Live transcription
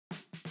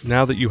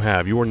Now that you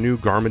have your new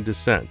Garmin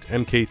Descent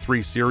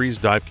Mk3 series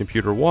dive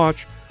computer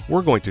watch,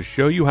 we're going to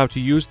show you how to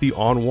use the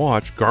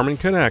on-watch Garmin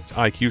Connect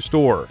IQ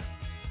Store.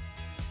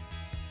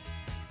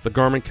 The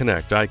Garmin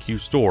Connect IQ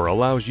Store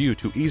allows you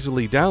to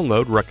easily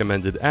download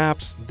recommended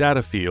apps,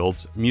 data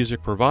fields,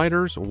 music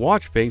providers,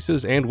 watch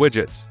faces, and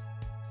widgets.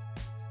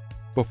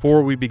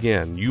 Before we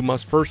begin, you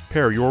must first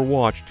pair your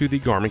watch to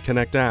the Garmin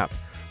Connect app.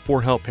 For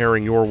help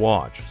pairing your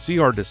watch, see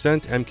our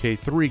Descent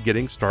Mk3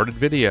 Getting Started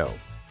video.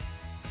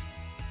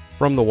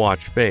 From the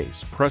watch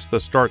face, press the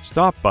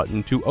Start-Stop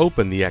button to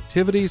open the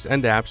Activities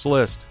and Apps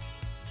list.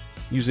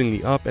 Using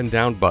the up and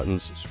down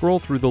buttons, scroll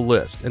through the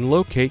list and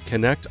locate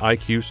Connect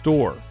IQ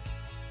Store.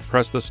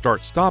 Press the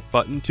Start-Stop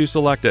button to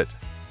select it.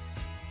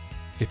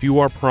 If you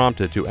are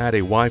prompted to add a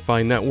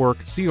Wi-Fi network,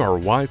 see our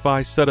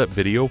Wi-Fi setup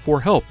video for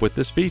help with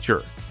this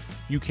feature.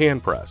 You can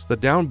press the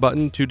down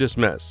button to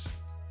dismiss.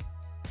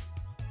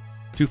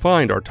 To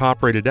find our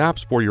top-rated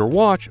apps for your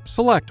watch,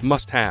 select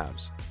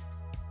Must-Haves.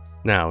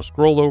 Now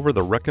scroll over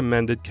the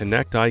recommended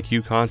Connect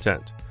IQ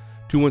content.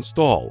 To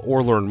install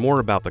or learn more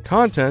about the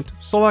content,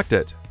 select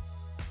it.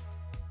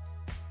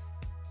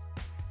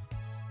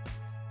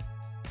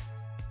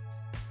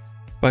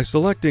 By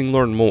selecting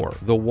Learn More,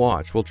 the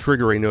watch will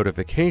trigger a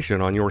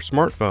notification on your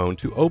smartphone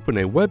to open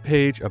a web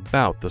page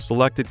about the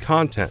selected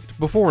content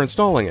before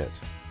installing it.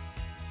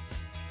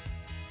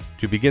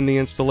 To begin the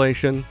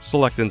installation,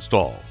 select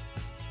Install.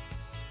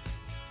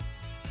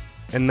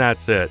 And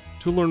that's it.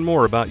 To learn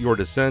more about your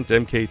Descent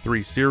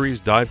Mk3 series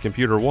dive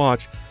computer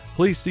watch,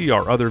 please see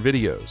our other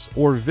videos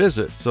or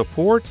visit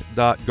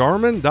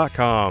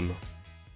support.garmin.com.